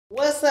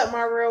What's up,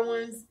 my real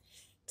ones?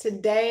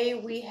 Today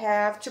we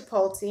have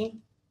Chipotle.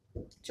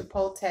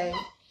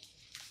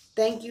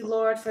 Thank you,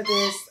 Lord, for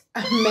this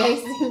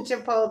amazing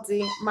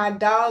Chipotle. My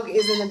dog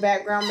is in the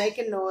background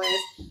making noise.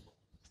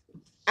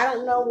 I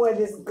don't know where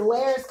this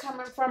glare is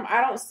coming from.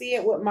 I don't see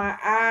it with my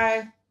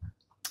eye.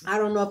 I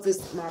don't know if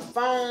it's my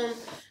phone.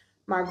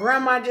 My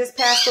grandma just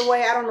passed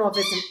away. I don't know if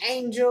it's an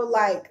angel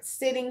like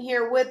sitting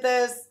here with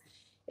us.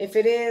 If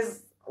it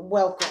is,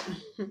 welcome.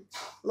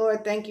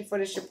 Lord, thank you for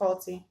the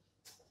Chipotle.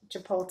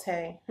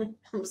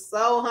 I'm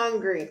so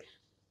hungry.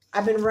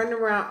 I've been running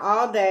around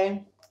all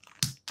day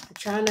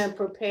trying to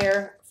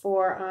prepare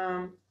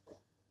for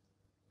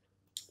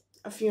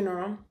a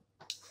funeral.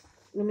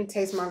 Let me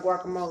taste my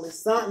guacamole.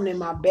 Something in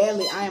my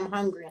belly. I am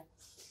hungry.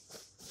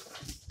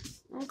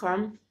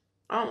 Okay.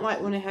 I don't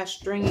like when it has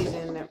stringies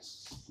in it.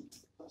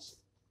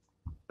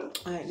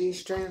 Like these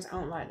strings, I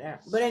don't like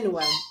that. But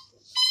anyway,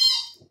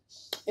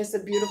 it's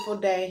a beautiful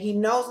day. He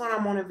knows when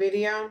I'm on a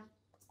video,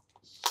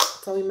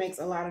 so he makes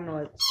a lot of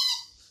noise.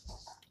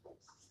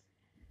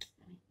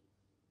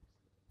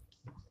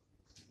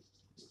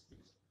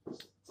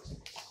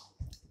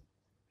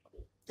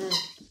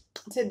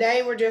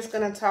 Today, we're just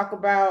going to talk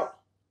about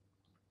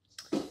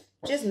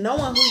just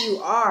knowing who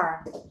you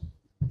are.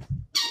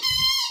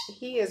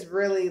 He is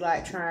really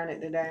like trying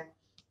it today.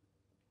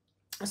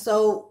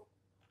 So,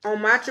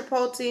 on my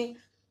Chipotle,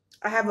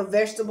 I have a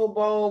vegetable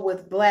bowl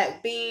with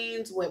black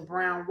beans, with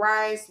brown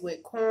rice,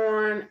 with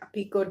corn,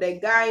 pico de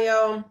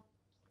gallo,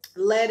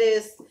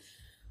 lettuce,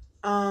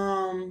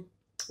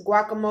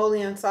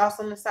 guacamole and sauce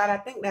on the side. I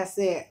think that's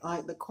it.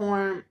 Like the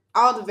corn,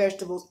 all the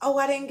vegetables. Oh,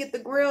 I didn't get the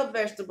grilled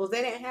vegetables.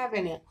 They didn't have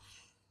any.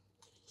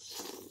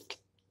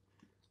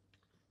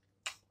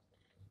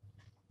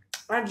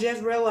 I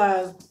just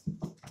realized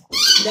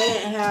they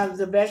didn't have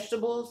the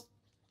vegetables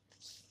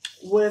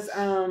with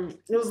it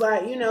was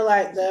like, you know,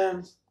 like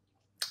the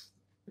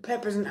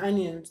peppers and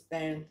onions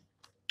thing.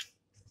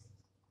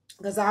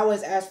 Because I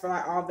always ask for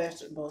like all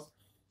vegetables.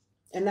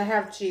 And they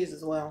have cheese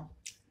as well.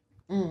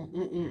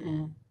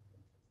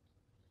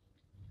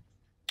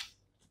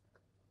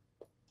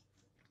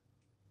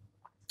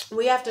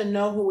 We have to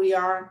know who we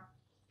are.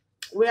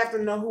 We have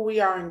to know who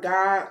we are in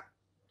God.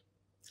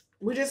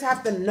 We just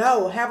have to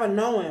know, have a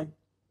knowing.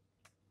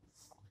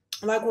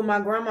 Like when my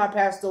grandma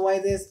passed away,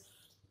 this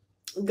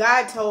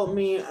guy told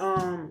me,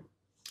 oh,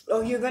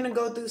 you're going to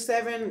go through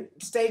 7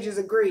 stages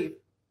of grief.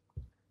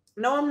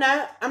 No, I'm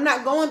not. I'm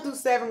not going through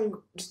 7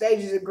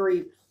 stages of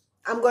grief.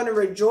 I'm going to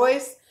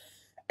rejoice.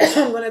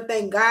 I'm going to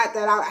thank God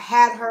that I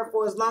had her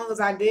for as long as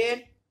I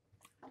did.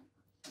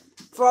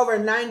 For over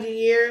 90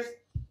 years.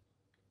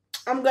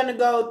 I'm going to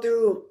go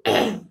through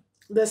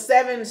the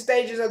 7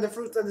 stages of the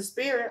fruits of the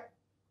Spirit.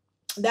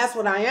 That's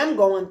what I am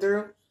going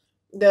through.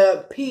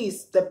 The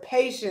peace, the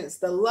patience,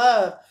 the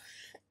love,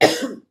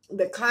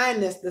 the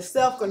kindness, the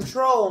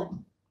self-control,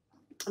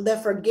 the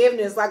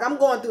forgiveness. Like I'm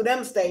going through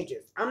them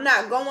stages. I'm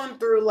not going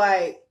through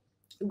like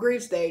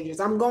grief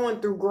stages. I'm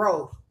going through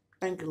growth.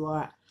 Thank you,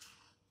 Lord.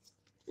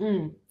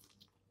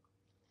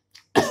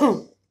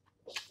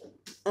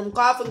 I'm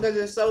coughing because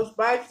it's so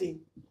spicy.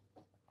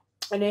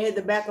 And it hit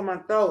the back of my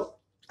throat.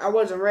 I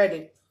wasn't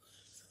ready.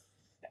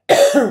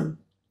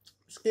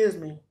 Excuse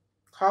me.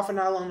 Coughing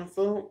all on the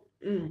food.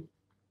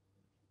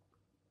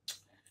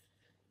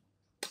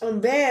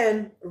 And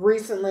then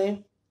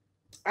recently,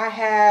 I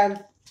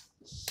had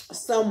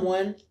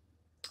someone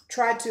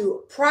try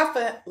to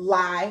prophet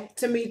lie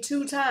to me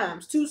 2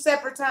 times, 2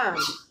 separate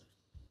times.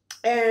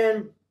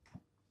 And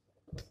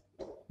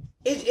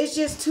it's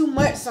just too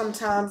much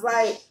sometimes.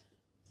 Like,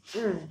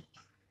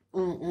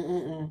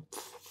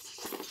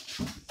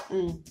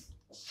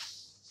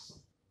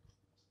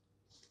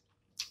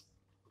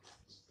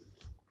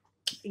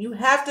 You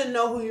have to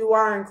know who you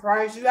are in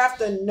Christ. You have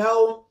to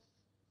know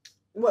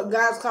what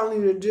God's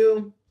calling you to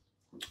do.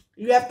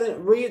 You have to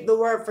read the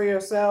word for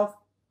yourself.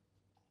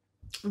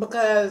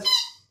 Because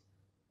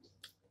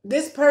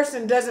this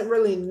person doesn't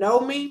really know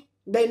me.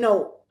 They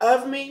know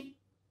of me.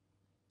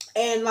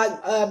 And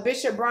like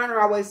Bishop Bronner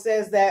always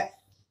says that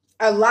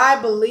a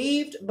lie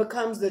believed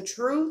becomes the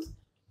truth.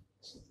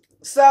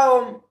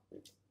 So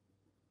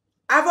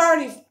I've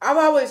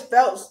always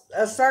felt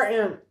a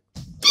certain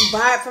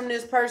vibe from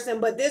this person,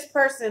 but this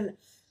person,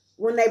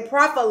 when they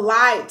prophet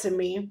lied to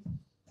me,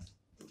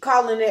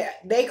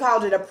 they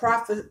called it a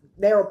prophet.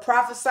 They were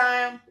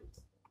prophesying.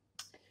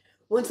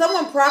 When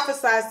someone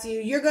prophesies to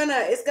you,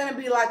 it's gonna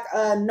be like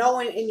a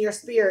knowing in your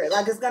spirit.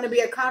 Like it's gonna be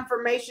a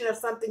confirmation of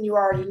something you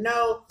already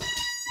know.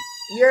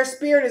 Your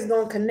spirit is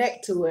gonna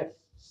connect to it.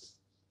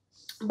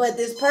 But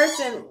this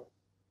person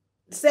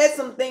said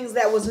some things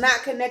that was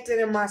not connected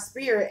in my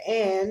spirit,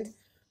 and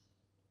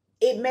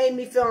it made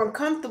me feel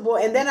uncomfortable.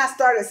 And then I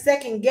started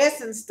second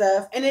guessing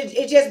stuff, and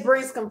it just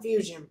brings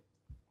confusion.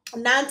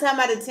 9 times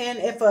out of 10,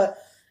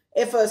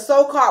 if a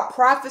so-called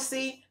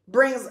prophecy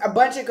brings a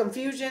bunch of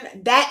confusion,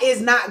 that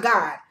is not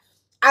God.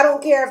 I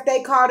don't care if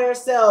they call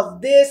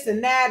themselves this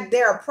and that.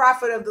 They're a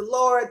prophet of the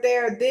Lord.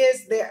 They're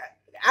this.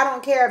 I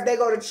don't care if they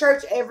go to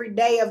church every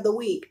day of the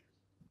week.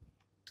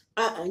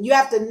 You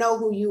have to know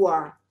who you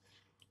are.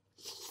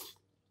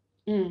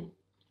 Mm.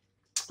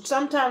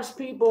 Sometimes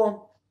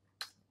people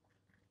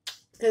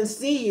can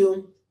see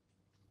you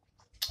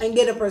and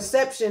get a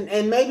perception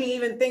and maybe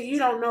even think you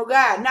don't know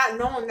God, not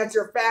knowing that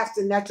you're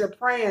fasting, that you're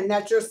praying,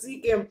 that you're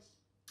seeking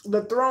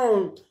the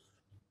throne,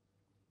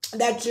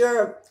 that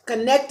you're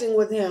connecting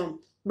with him,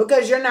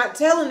 because you're not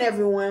telling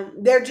everyone.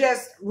 They're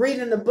just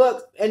reading the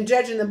book and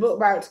judging the book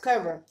by its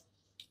cover.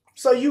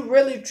 So you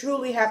really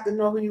truly have to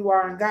know who you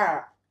are in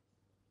God.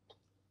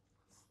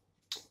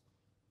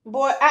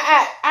 Boy,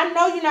 I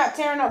know you're not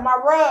tearing up my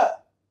rug.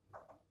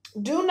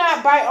 Do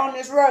not bite on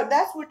this rug.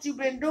 That's what you've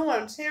been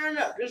doing, tearing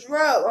up this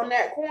rug on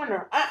that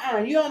corner.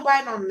 You don't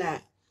bite on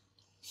that.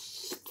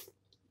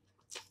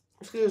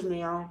 Excuse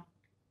me, y'all.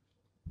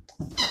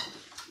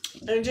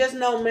 And just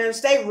know, man,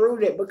 stay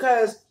rooted,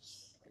 because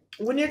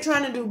when you're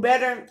trying to do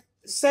better,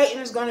 Satan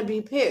is going to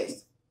be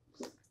pissed.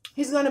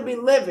 He's going to be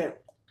living.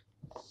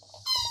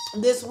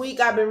 This week,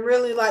 I've been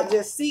really like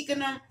just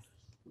seeking him,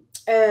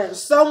 and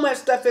so much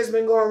stuff has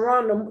been going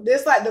wrong.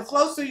 It's like the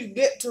closer you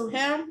get to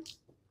him,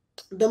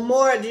 the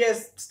more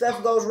just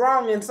stuff goes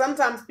wrong. And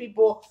sometimes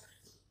people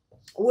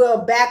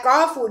will back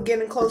off with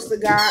getting close to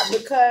God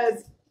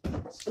because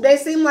they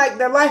seem like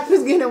their life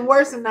is getting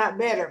worse and not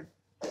better.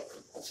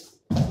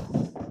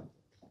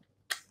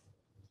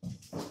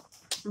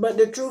 But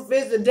the truth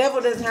is, the devil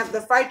doesn't have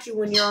to fight you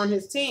when you're on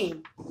his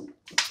team.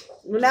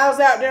 When I was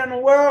out there in the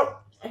world,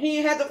 he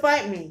didn't have to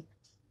fight me.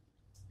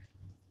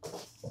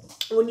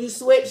 When you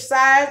switch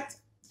sides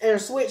and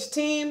switch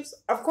teams,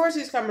 of course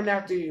he's coming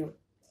after you.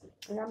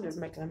 I'm just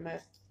making a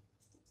mess.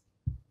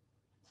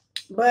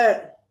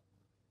 But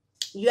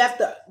you have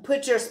to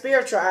put your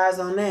spiritual eyes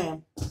on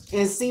them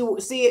and see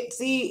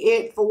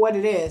it for what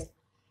it is.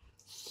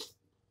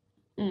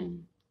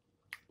 Mm.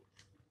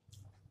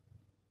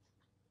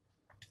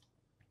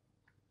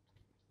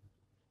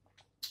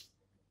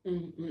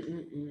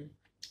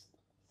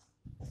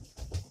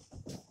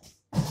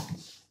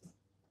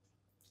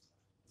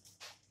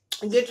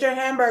 Get your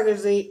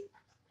hamburgers, eat.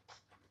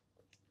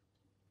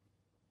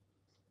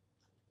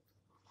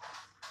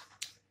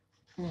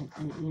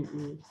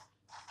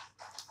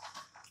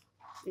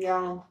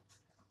 Y'all,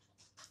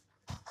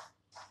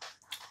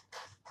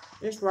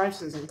 this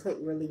rice isn't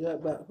cooked really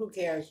good, but who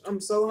cares?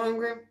 I'm so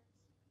hungry.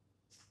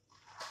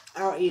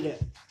 I'll eat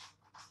it.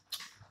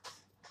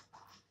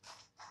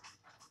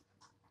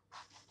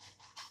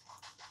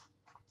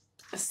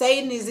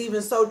 Satan is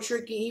even so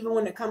tricky, even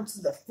when it comes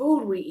to the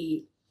food we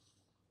eat.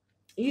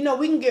 You know,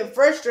 we can get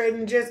frustrated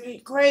and just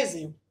eat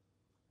crazy.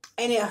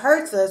 And it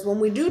hurts us when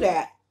we do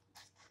that.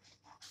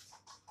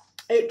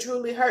 It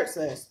truly hurts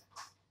us.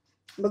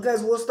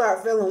 Because we'll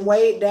start feeling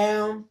weighed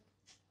down.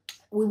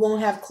 We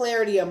won't have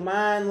clarity of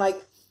mind.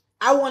 Like,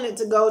 I wanted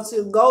to go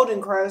to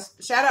Golden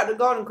Crust. Shout out to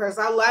Golden Crust.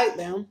 I like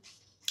them.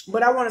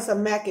 But I wanted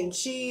some mac and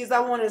cheese. I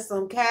wanted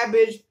some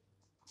cabbage.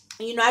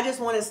 You know, I just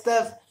wanted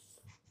stuff.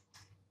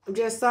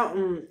 Just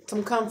something,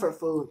 some comfort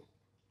food.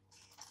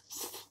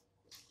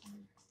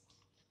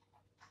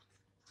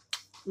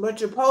 But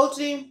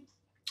Chipotle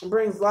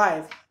brings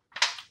life.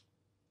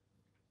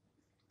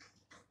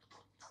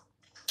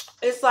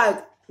 It's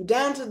like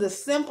down to the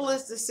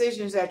simplest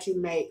decisions that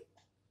you make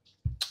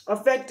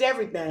affect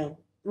everything.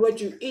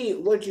 What you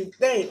eat, what you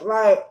think.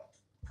 Like,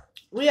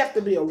 we have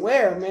to be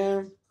aware,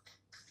 man.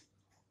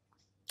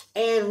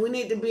 And we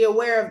need to be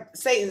aware of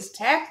Satan's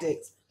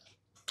tactics.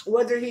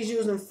 Whether he's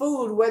using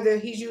food, whether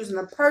he's using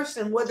a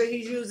person, whether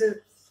he's using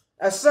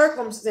a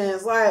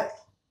circumstance. Like,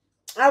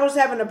 I was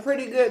having a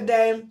pretty good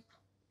day.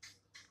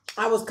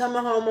 I was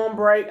coming home on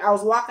break. I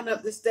was walking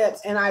up the steps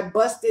and I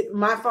busted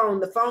my phone.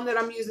 The phone that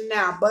I'm using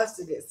now, I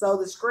busted it. So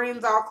the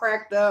screen's all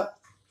cracked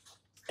up.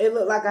 It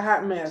looked like a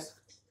hot mess.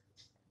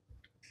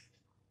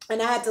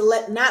 And I had to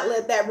not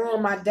let that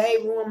ruin my day,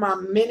 ruin my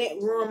minute,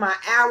 ruin my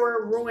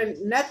hour,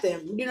 ruin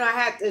nothing. You know, I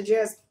had to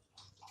just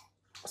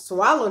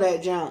swallow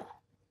that junk.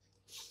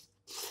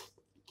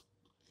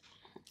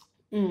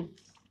 And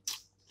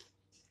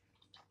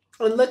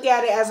look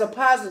at it as a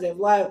positive.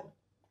 Like,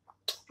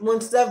 when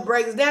stuff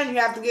breaks down,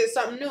 you have to get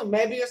something new.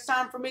 Maybe it's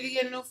time for me to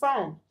get a new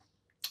phone.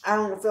 I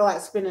don't feel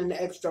like spending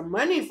the extra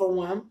money for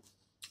one,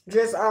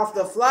 just off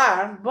the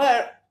fly.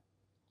 But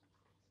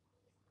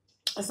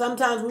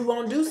sometimes we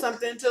won't do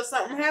something until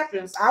something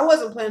happens. I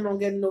wasn't planning on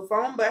getting a new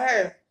phone, but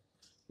hey,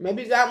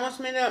 maybe God wants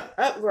me to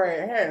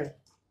upgrade. Hey,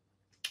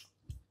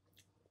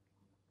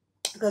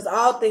 because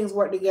all things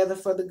work together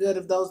for the good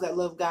of those that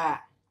love God.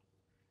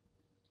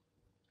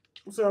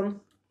 So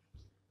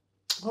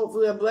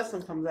hopefully a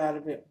blessing comes out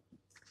of it.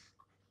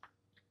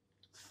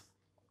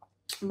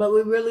 But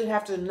we really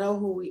have to know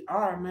who we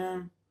are,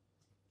 man.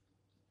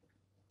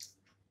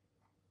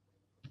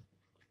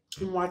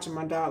 I'm watching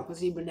my dog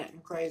because he's been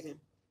acting crazy.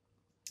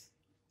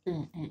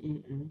 I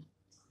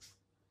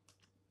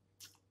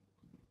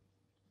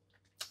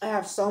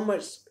have so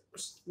much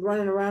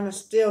running around and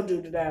still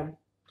do today.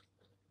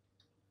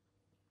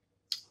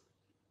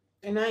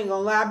 And I ain't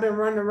gonna lie, I've been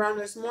running around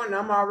this morning.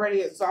 I'm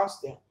already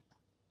exhausted.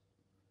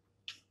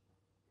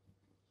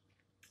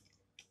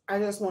 I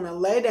just want to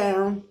lay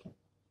down.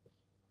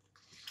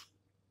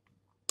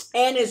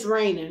 And it's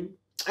raining.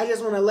 I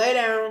just want to lay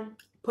down,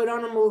 put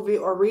on a movie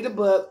or read a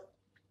book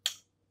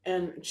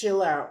and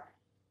chill out.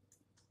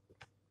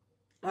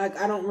 Like,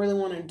 I don't really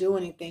want to do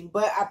anything,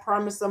 but I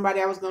promised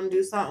somebody I was going to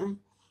do something.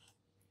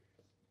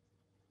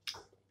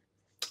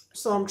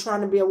 So I'm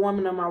trying to be a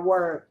woman of my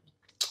word,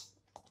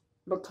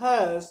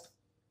 because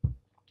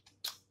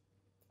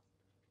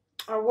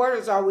our word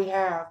is all we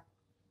have.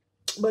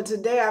 But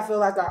today I feel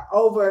like I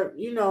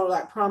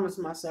promised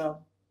myself.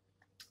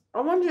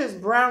 I wonder, is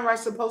brown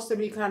rice supposed to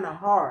be kind of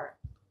hard?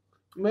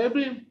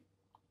 Maybe.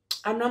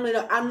 I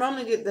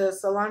normally get the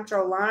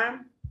cilantro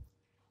lime.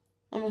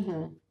 I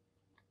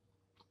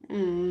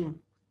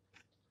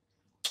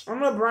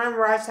know brown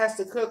rice has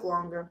to cook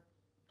longer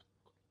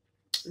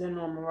than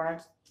normal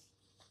rice.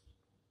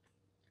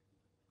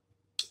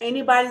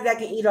 Anybody that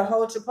can eat a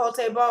whole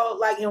Chipotle bowl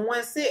like in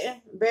one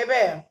sitting,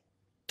 baby,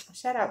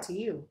 shout out to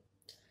you.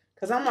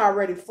 Because I'm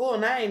already full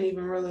and I ain't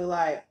even really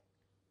like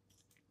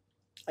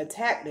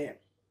attacked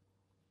it.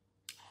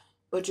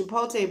 But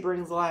Chipotle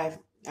brings life.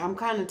 I'm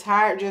kind of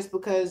tired just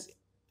because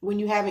when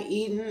you haven't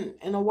eaten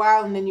in a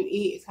while and then you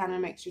eat, it kind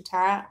of makes you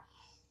tired.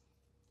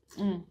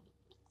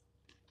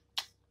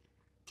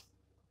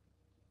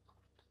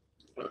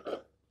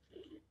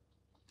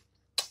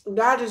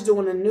 God is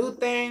doing a new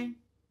thing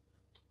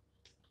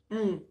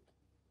in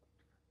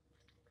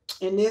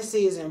this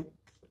season.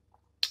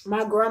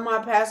 My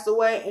grandma passed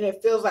away and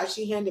it feels like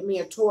she handed me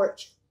a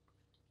torch,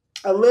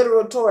 a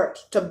literal torch,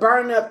 to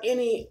burn up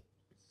any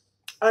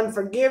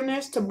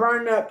unforgiveness, to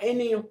burn up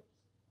anything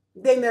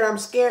that I'm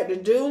scared to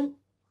do.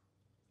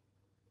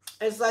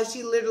 It's like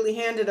she literally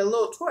handed a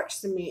little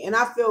torch to me, and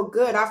I feel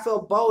good. I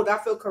feel bold. I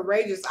feel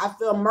courageous. I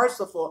feel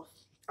merciful.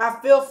 I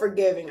feel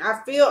forgiving.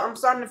 I'm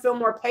starting to feel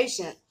more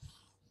patient.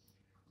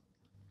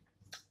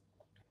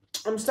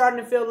 I'm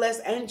starting to feel less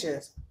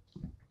anxious.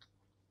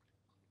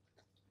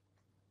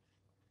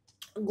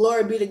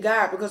 Glory be to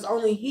God, because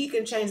only He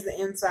can change the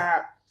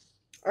inside.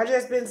 I've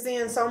just been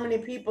seeing so many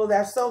people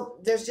that's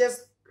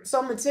just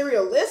so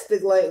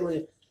materialistic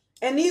lately.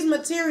 And these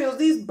materials,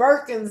 these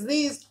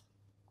Birkins,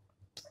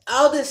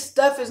 all this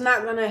stuff is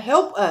not going to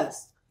help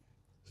us.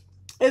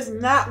 It's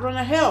not going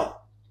to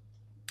help.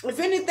 If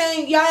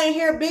anything, y'all ain't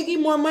hear Biggie,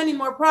 more money,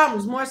 more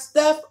problems, more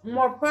stuff,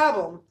 more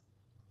problems.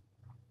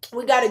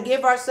 We got to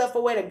give ourselves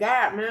away to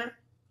God, man.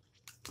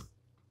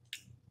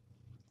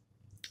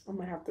 I'm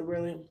going to have to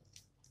really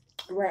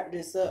wrap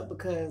this up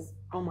because,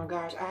 oh my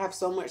gosh, I have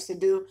so much to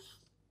do.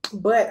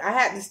 But I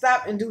had to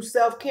stop and do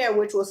self-care,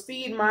 which was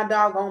feed my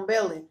doggone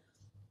belly.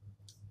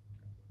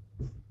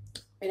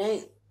 It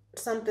ain't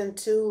something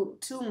too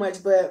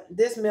much, but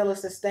this meal will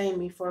sustain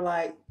me for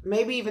like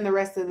maybe even the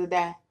rest of the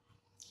day.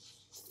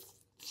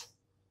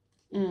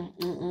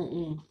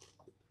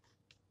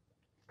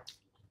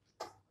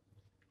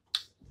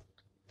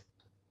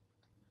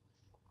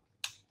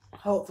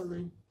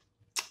 Hopefully.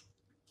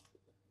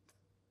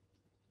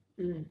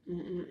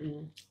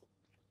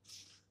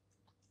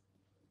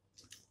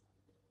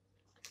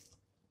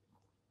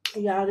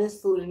 Y'all, this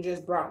food and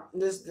just brought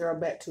this girl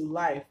back to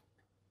life.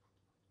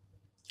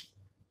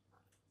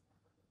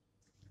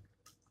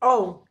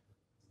 Oh,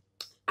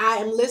 I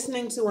am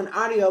listening to an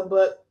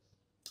audiobook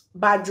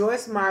by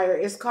Joyce Meyer.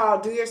 It's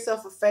called Do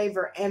Yourself a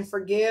Favor and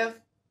Forgive.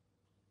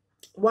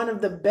 One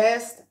of the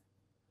best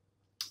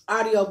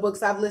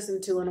audiobooks I've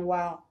listened to in a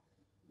while.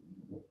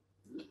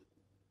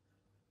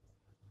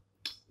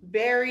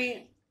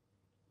 Very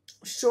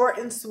short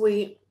and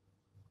sweet.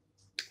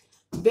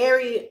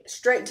 Very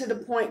straight to the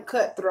point,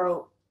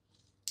 cutthroat.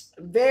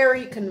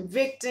 Very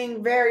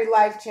convicting, very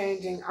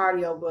life-changing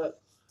audiobook.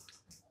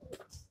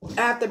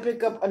 I have to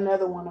pick up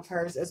another one of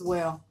hers as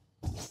well.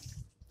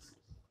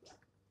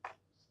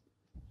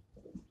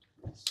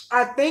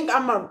 I think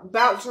I'm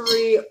about to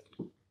read,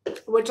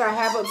 which I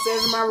have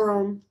upstairs in my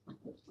room.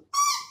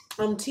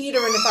 I'm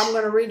teetering if I'm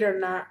going to read it or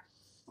not.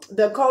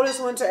 The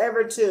Coldest Winter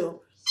Ever 2.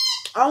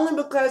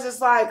 Only because it's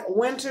like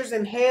winters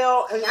in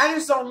hell, and I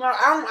just don't know.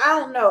 I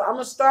don't know. I'm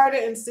going to start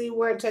it and see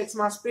where it takes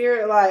my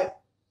spirit. Like,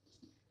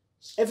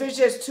 if it's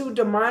just too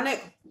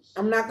demonic,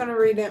 I'm not going to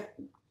read it.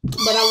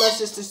 But I love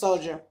Sister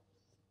Soldier.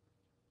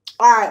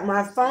 Alright,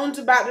 my phone's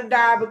about to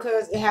die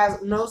because it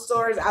has no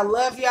storage. I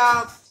love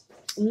y'all.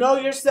 Know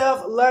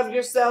yourself, love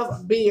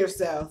yourself, be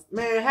yourself.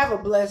 Man, have a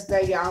blessed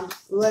day, y'all.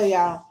 Love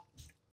y'all.